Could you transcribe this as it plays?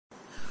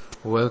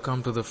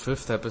Welcome to the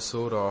fifth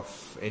episode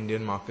of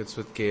Indian Markets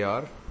with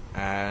KR,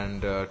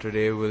 and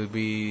today will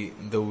be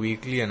the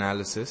weekly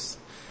analysis.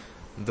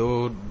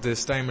 Though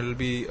this time it'll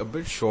be a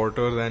bit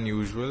shorter than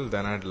usual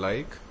than I'd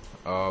like,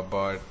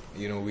 but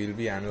we'll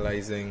be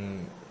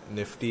analyzing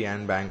Nifty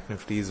and Bank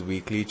Nifty's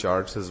weekly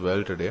charts as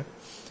well today.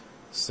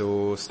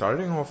 So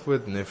starting off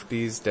with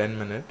Nifty's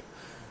 10-minute,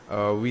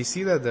 we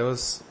see that there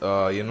was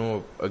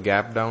a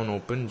gap down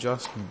open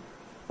just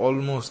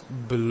almost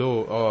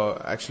below,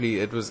 actually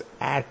it was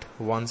at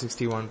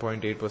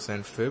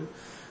 161.8% fib,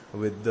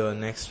 with the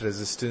next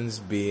resistance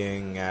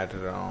being at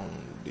around,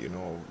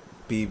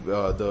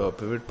 the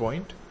pivot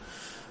point.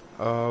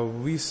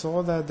 We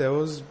saw that there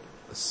was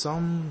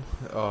some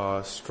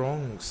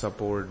strong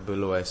support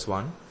below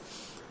S1,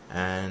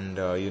 and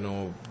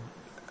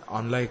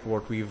unlike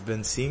what we've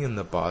been seeing in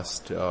the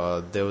past,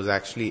 there was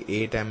actually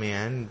 8 MA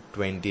and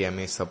 20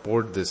 MA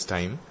support this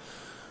time,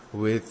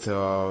 with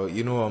a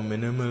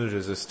minimal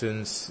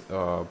resistance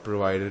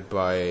provided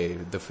by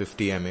the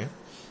 50 MA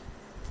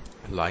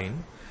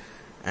line.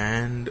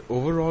 And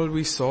overall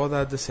we saw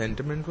that the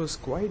sentiment was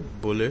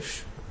quite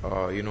bullish,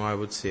 I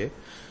would say,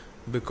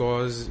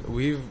 because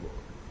we've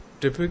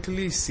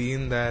typically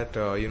seen that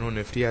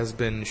Nifty has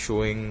been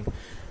showing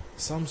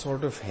some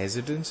sort of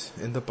hesitance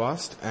in the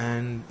past,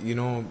 and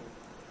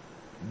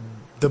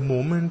the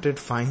moment it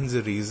finds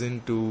a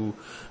reason to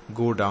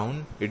go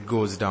down, it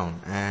goes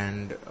down.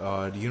 And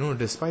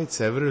despite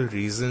several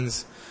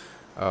reasons,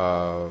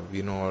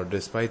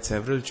 despite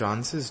several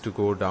chances to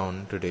go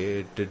down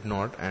today, it did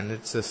not, and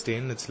it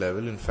sustained its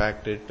level. In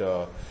fact, it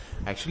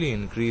actually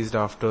increased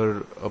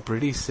after a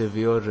pretty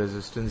severe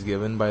resistance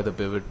given by the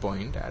pivot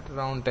point at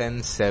around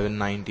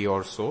 10,790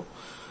 or so.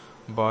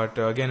 But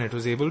again, it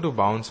was able to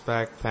bounce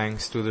back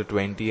thanks to the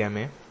 20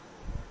 MA.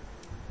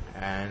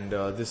 And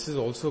this is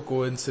also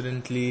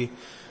coincidentally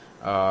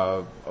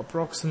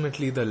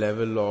approximately the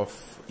level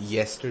of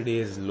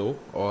yesterday's low,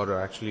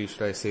 or actually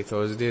should I say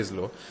Thursday's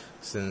low,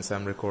 since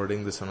I'm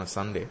recording this on a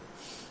Sunday.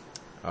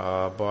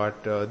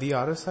 But the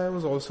RSI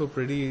was also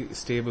pretty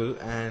stable,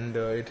 and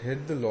it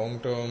hit the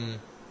long-term,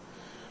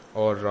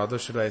 or rather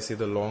should I say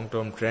the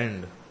long-term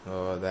trend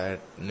that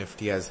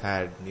Nifty has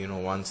had.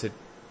 Once it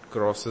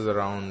crosses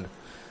around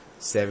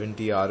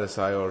 70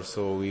 RSI or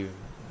so,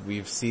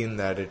 we've seen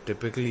that it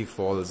typically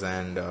falls,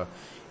 and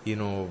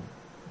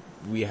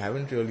we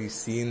haven't really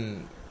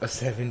seen a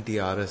 70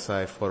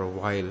 RSI for a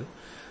while,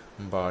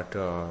 but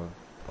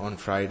on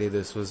Friday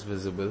this was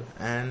visible,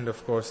 and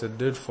of course it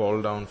did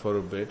fall down for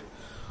a bit,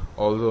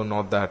 although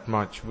not that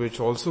much, which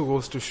also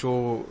goes to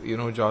show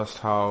just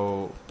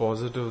how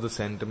positive the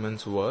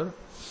sentiments were.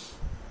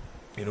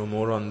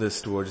 More on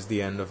this towards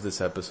the end of this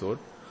episode.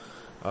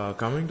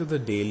 Coming to the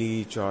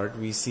daily chart,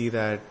 we see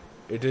that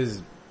it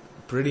is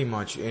pretty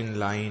much in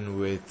line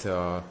with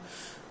the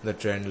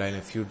trend line.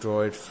 If you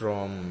draw it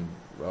from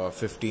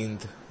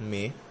 15th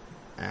May,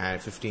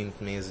 and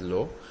 15th May's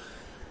low,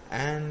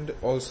 and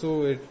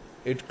also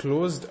it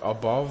closed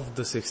above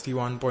the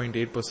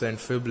 61.8%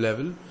 fib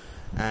level,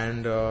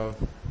 and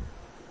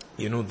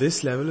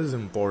this level is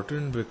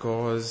important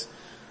because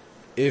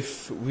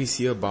if we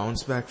see a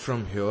bounce back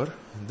from here,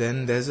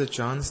 then there's a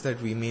chance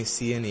that we may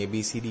see an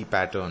ABCD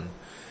pattern.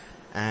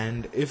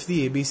 And if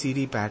the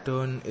ABCD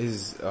pattern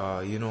is,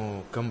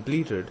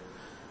 completed,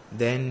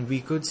 then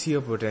we could see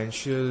a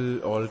potential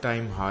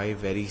all-time high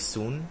very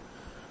soon,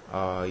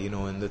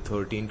 in the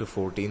 13 to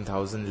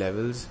 14,000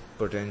 levels,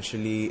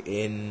 potentially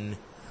in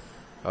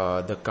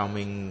the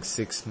coming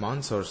 6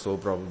 months or so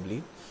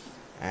probably.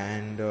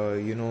 And,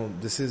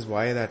 this is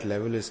why that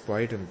level is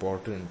quite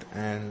important.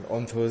 And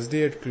on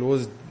Thursday it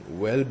closed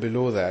well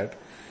below that.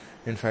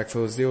 In fact,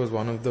 Thursday was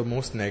one of the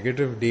most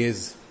negative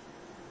days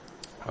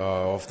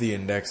of the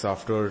index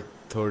after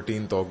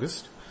 13th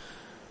August.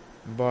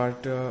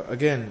 But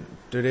again,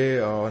 today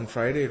on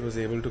Friday it was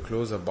able to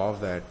close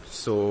above that,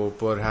 so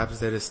perhaps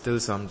there is still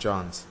some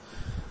chance.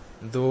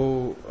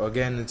 Though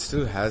again, it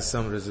still has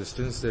some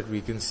resistance that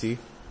we can see,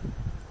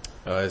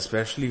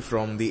 especially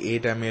from the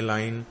 8 MA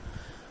line,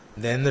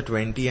 then the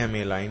 20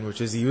 MA line,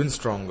 which is even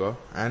stronger,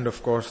 and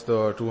of course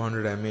the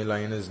 200 MA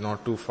line is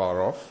not too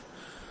far off.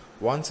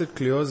 Once it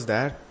clears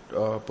that,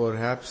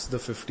 perhaps the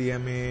 50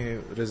 MA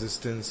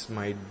resistance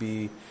might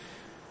be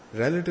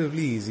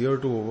relatively easier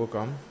to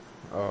overcome,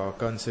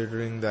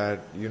 considering that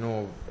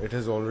it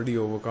has already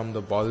overcome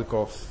the bulk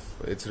of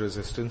its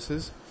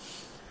resistances.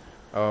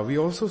 We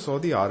also saw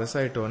the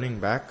RSI turning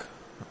back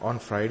on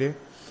Friday,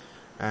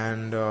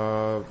 and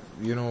the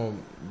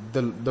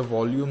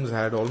volumes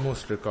had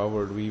almost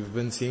recovered. We've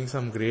been seeing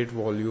some great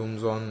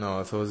volumes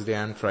on Thursday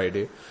and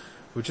Friday,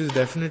 which is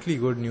definitely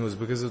good news,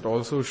 because it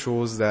also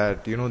shows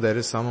that there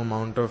is some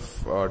amount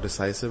of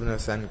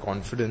decisiveness and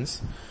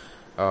confidence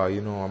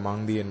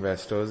among the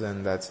investors,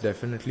 and that's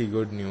definitely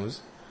good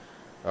news.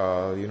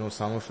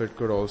 Some of it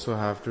could also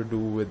have to do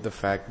with the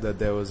fact that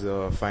there was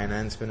a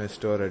finance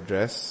minister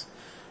address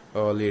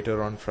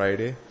later on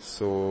Friday,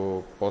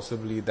 so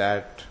possibly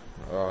that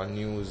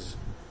news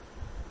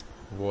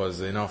was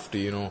enough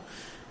to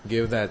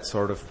give that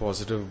sort of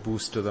positive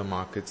boost to the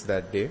markets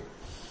that day.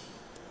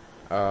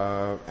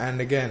 And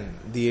again,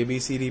 the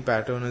ABCD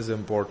pattern is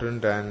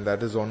important, and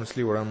that is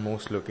honestly what I'm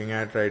most looking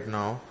at right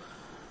now.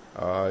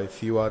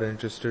 If you are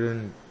interested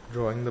in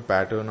drawing the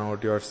pattern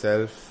out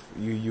yourself,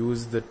 you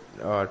use the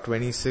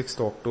 26th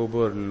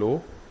October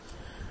low,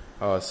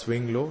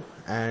 swing low,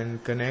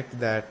 and connect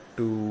that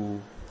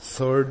to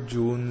 3rd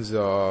June's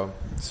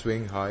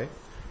swing high,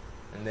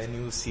 and then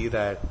you'll see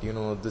that, the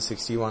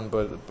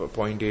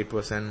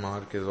 61.8%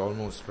 mark is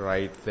almost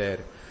right there,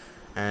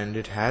 and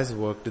it has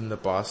worked in the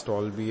past,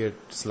 albeit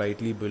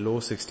slightly below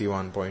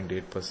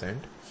 61.8%,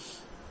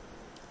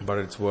 but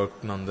it's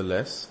worked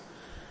nonetheless.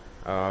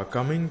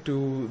 Coming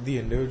to the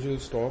individual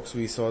stocks,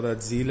 we saw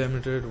that Zee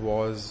Limited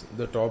was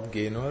the top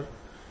gainer,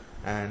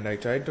 and I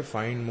tried to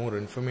find more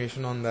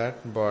information on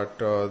that, but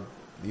the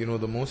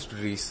most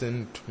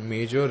recent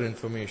major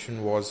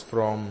information was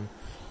from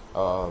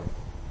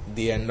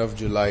the end of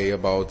July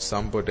about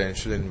some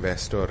potential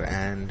investor,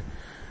 and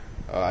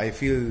I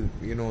feel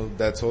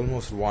that's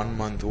almost 1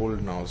 month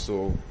old now,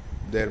 so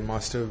there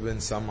must have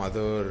been some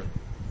other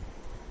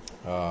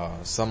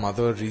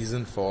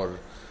reason for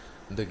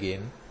the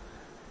gain.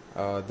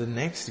 The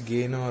next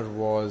gainer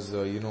was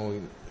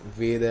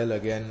Vedel.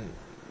 Again,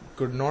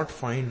 could not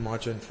find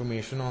much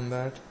information on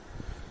that,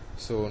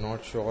 so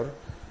not sure.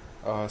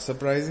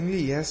 Surprisingly,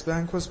 Yes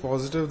Bank was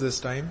positive this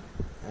time,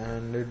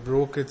 and it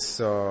broke its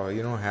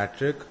hat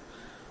trick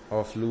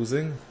of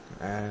losing.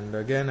 And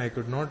again, I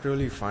could not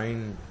really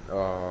find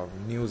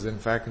news. In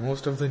fact,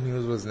 most of the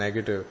news was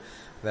negative,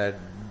 that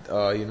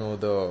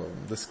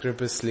the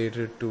scrip is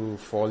slated to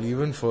fall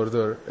even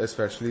further,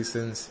 especially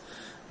since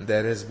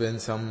there has been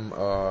some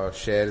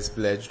shares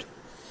pledged.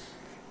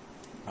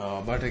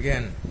 But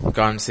again,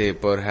 can't say.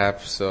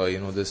 Perhaps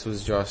this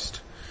was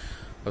just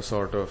a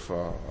sort of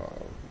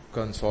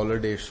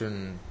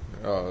consolidation,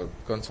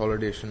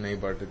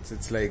 but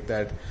it's like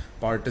that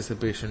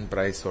participation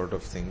price sort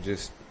of thing,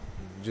 just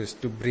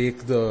to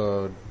break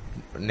the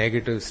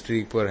negative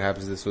streak.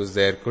 Perhaps this was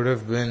there. Could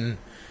have been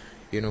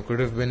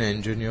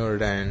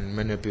engineered and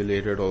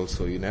manipulated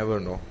also. You never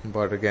know.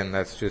 But again,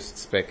 that's just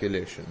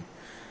speculation.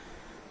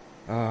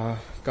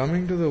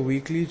 Coming to the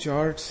weekly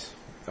charts,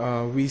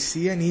 we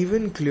see an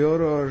even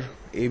clearer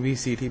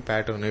ABCD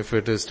pattern if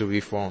it is to be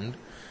formed.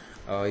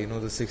 The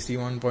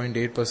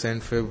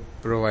 61.8% fib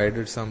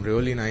provided some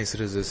really nice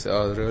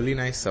really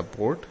nice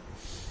support,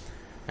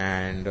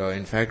 and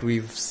in fact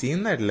we've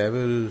seen that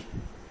level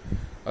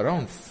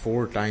around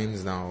 4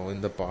 times now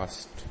in the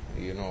past,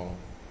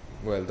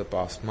 the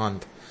past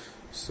month.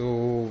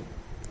 So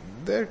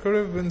there could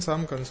have been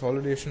some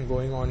consolidation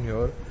going on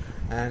here,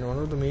 and one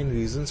of the main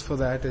reasons for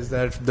that is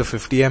that the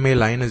 50 MA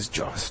line is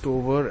just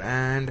over,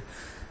 and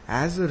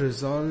as a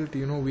result,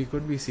 we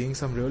could be seeing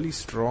some really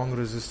strong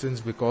resistance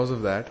because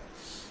of that.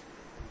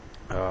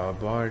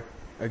 But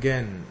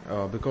again,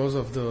 because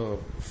of the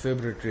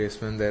fib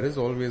retracement, there is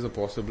always a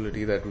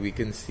possibility that we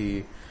can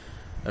see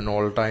an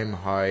all-time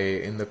high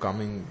in the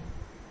coming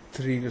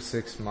 3 to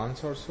 6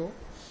 months or so.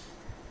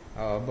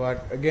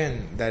 But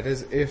again, that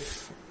is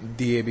if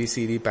the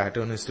ABCD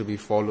pattern is to be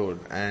followed,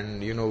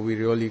 and we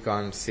really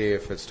can't say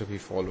if it's to be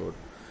followed.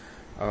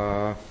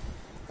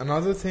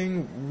 Another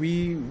thing,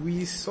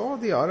 we saw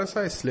the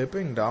RSI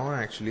slipping down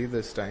actually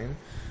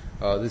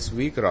this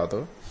week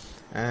rather,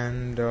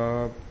 and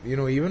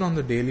even on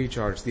the daily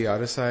charts, the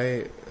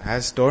RSI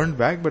has turned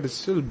back, but it's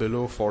still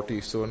below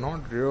 40, so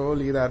not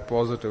really that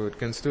positive. It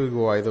can still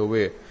go either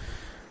way.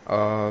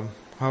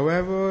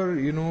 However,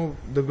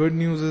 the good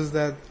news is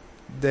that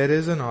there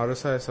is an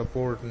RSI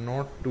support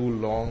not too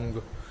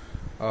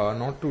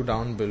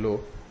down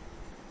below.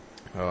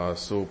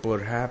 So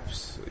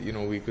perhaps,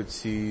 we could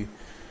see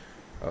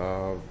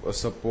a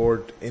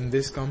support in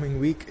this coming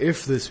week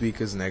if this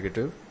week is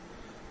negative.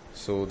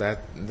 So that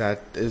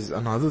is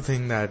another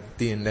thing that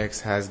the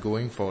index has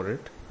going for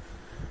it.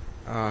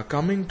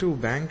 Coming to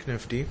Bank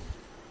Nifty,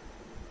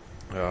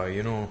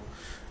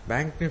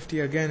 Bank Nifty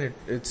again,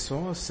 it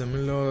saw a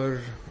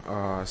similar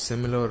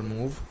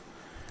move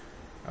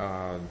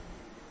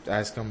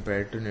as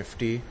compared to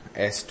Nifty.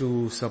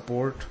 S2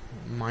 support,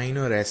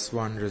 minor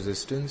S1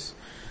 resistance,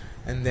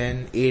 and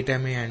then 8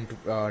 MA and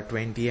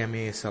 20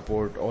 MA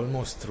support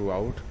almost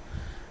throughout.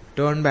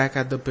 Turn back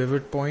at the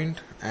pivot point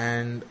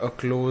and a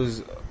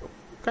close,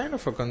 kind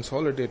of a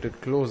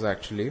consolidated close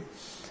actually.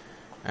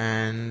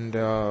 And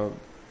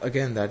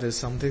again, that is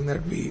something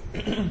that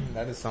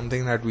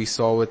we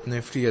saw with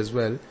Nifty as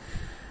well.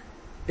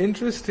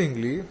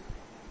 Interestingly,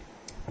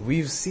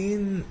 we've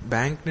seen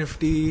Bank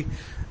Nifty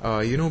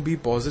be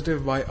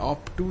positive by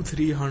up to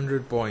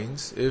 300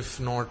 points, if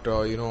not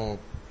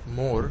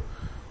more,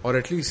 or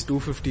at least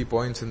 250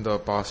 points in the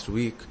past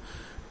week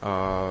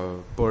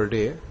per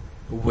day,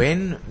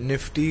 when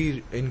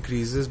Nifty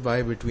increases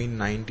by between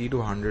 90 to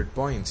 100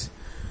 points.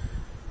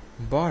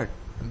 But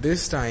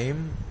this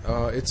time,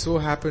 it so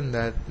happened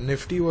that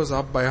Nifty was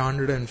up by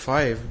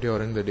 105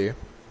 during the day,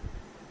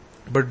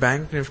 but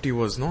Bank Nifty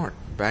was not.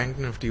 Bank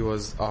Nifty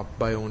was up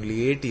by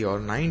only 80 or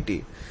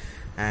 90.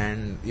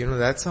 And,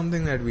 that's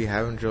something that we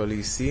haven't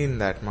really seen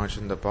that much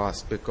in the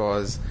past,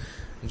 because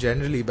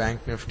generally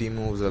Bank Nifty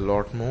moves a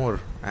lot more,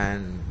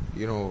 and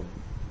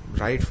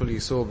rightfully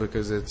so,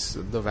 because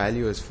the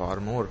value is far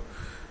more.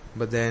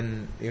 But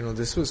then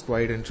this was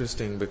quite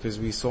interesting because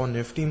we saw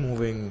Nifty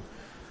moving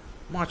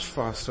much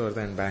faster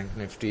than Bank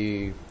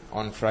Nifty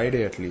on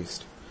Friday at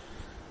least.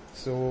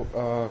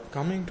 So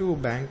coming to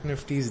Bank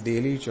Nifty's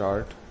daily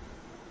chart,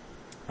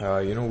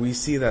 we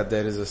see that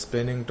there is a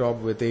spinning top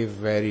with a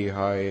very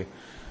high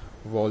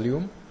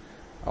volume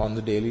on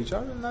the daily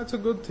chart, and that's a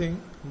good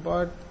thing.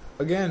 But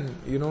again,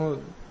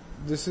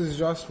 this is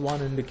just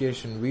one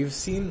indication. We've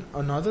seen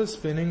another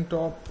spinning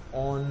top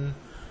on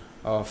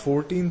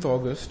 14th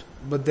August,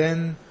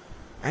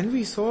 and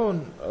we saw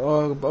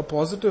a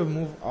positive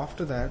move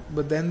after that,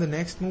 but then the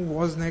next move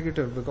was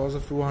negative because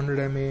of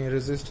 200 MA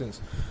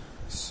resistance.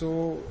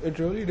 So it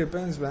really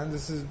depends, man.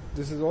 This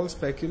is all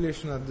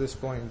speculation at this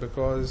point,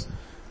 because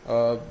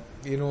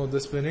the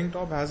spinning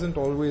top hasn't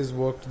always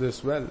worked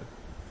this well.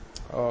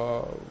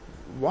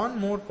 One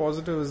more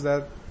positive is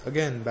that,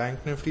 again,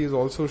 Bank Nifty is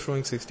also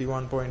showing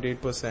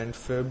 61.8%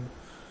 fib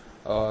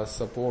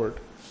support.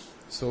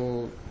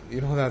 So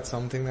that's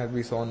something that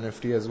we saw in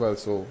Nifty as well.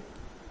 So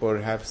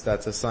perhaps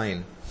that's a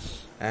sign.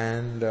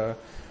 And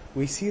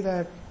we see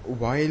that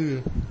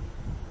while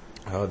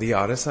the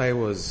RSI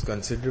was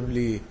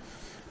considerably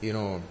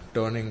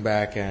turning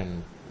back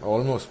and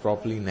almost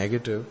properly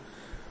negative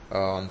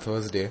on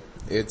Thursday,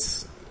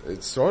 it's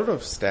sort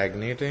of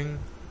stagnating,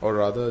 or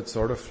rather it's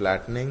sort of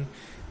flattening,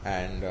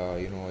 and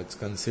it's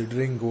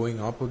considering going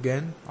up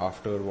again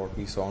after what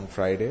we saw on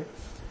Friday,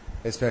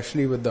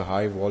 especially with the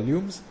high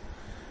volumes.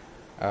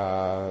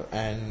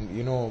 And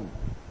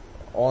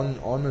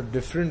on a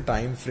different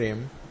time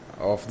frame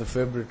of the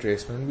fib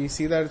retracement, we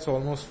see that it's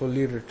almost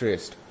fully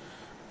retraced.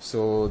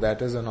 So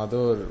that is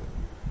another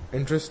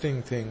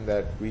interesting thing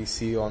that we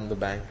see on the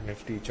Bank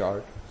Nifty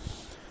chart.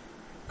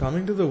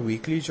 Coming to the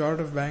weekly chart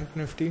of Bank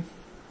Nifty,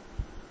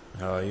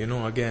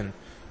 again,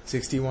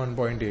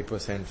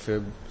 61.8%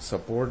 fib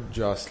support,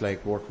 just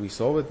like what we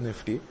saw with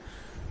Nifty.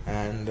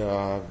 And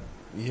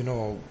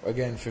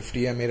again,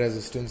 50 MA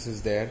resistance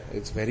is there.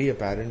 It's very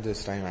apparent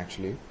this time,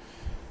 actually.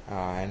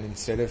 And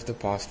instead of the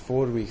past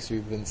 4 weeks,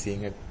 we've been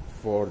seeing it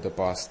for the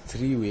past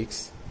 3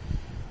 weeks.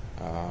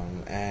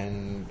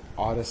 And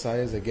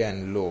RSI is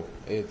again low.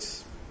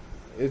 It's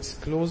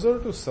closer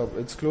to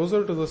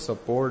the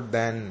support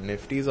than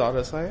Nifty's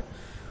RSI,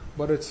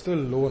 but it's still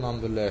low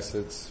nonetheless.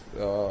 It's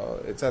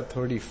at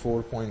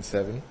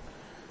 34.7,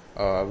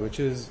 which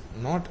is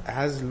not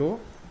as low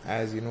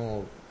as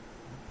what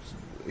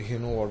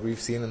we've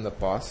seen in the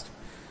past,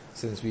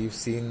 since we've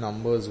seen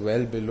numbers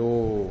well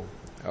below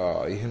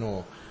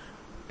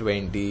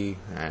 20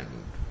 and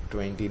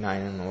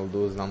 29 and all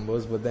those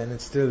numbers, but then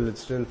it's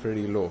still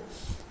pretty low.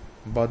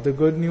 But the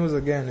good news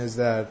again is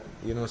that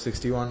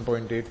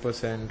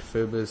 61.8%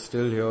 fib is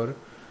still here,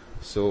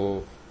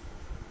 so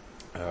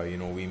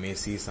we may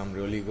see some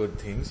really good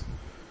things.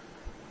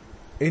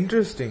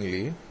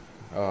 Interestingly,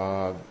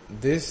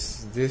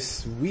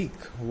 this week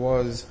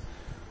was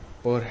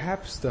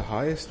perhaps the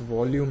highest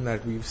volume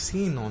that we've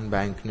seen on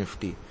Bank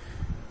Nifty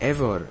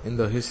ever in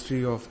the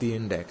history of the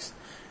index.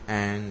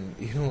 And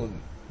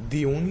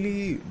the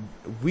only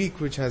week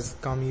which has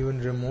come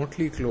even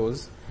remotely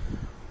close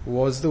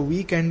was the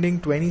week ending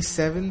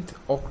 27th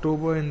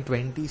October in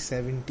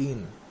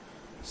 2017.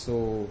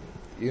 So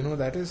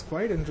that is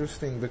quite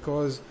interesting,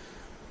 because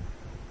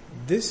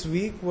this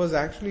week was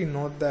actually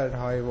not that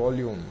high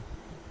volume,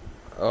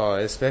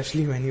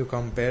 especially when you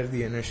compare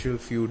the initial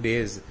few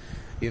days,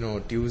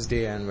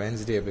 Tuesday and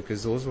Wednesday,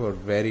 because those were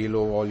very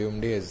low volume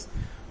days.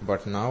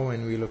 But now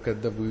when we look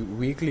at the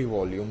weekly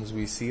volumes,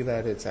 we see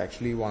that it's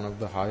actually one of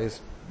the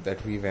highest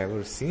that we've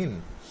ever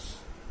seen.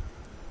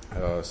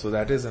 So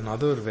that is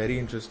another very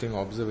interesting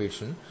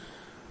observation.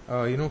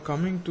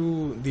 Coming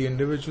to the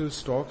individual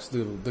stocks,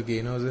 the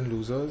gainers and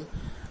losers,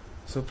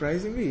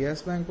 surprisingly,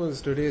 Yes Bank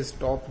was today's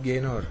top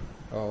gainer,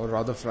 or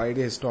rather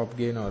Friday's top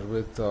gainer,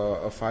 with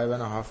a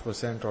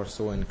 5.5% or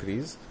so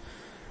increase.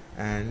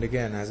 And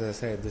again, as I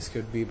said, this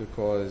could be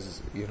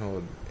because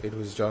it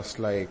was just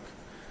like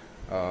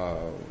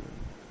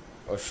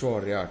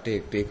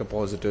take a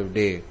positive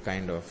day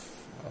kind of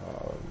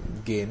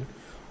gain,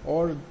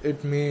 or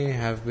it may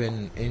have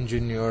been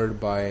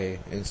engineered by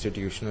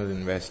institutional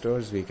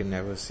investors. We can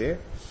never say.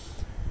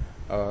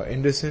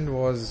 IndusInd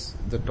was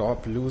the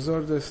top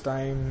loser this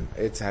time.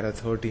 It's at a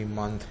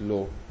 30-month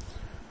low,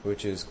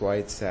 which is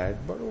quite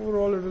sad. But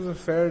overall, it was a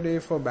fair day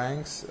for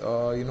banks.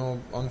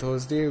 On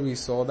Thursday, we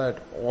saw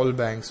that all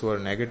banks were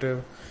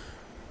negative.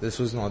 This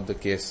was not the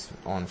case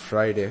on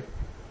Friday.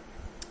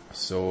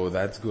 So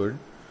that's good.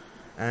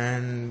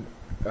 And,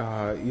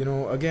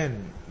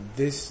 again,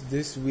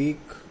 this week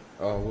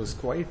was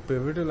quite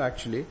pivotal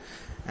actually.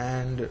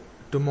 And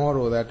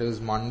tomorrow, that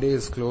is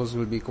Monday's close,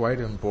 will be quite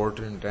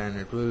important, and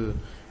it will,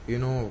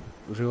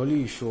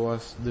 really show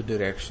us the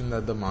direction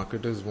that the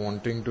market is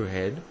wanting to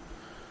head.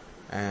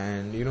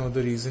 And,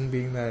 the reason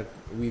being that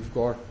we've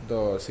got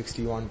the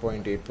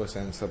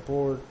 61.8%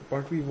 support,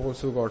 but we've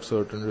also got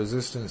certain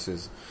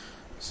resistances.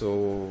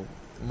 So,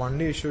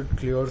 Monday should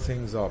clear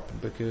things up,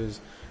 because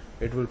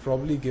it will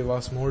probably give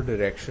us more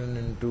direction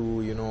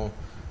into,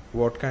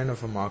 what kind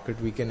of a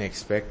market we can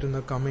expect in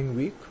the coming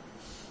week.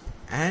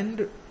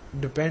 And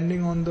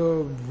depending on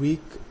the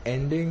week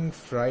ending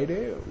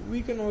Friday,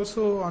 we can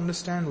also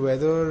understand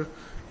whether,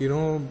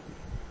 a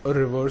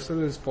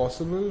reversal is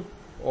possible,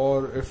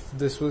 or if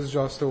this was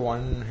just a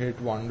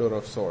one-hit wonder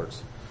of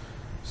sorts.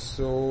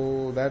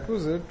 So that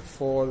was it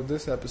for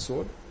this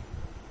episode.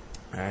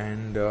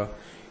 And,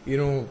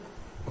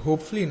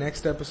 hopefully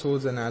next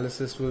episode's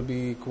analysis will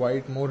be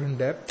quite more in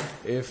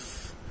depth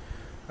if,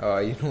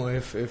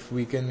 if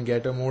we can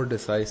get a more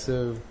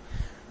decisive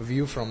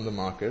view from the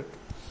market.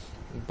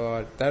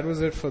 But that was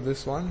it for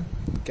this one.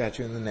 Catch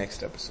you in the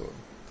next episode.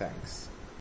 Thanks.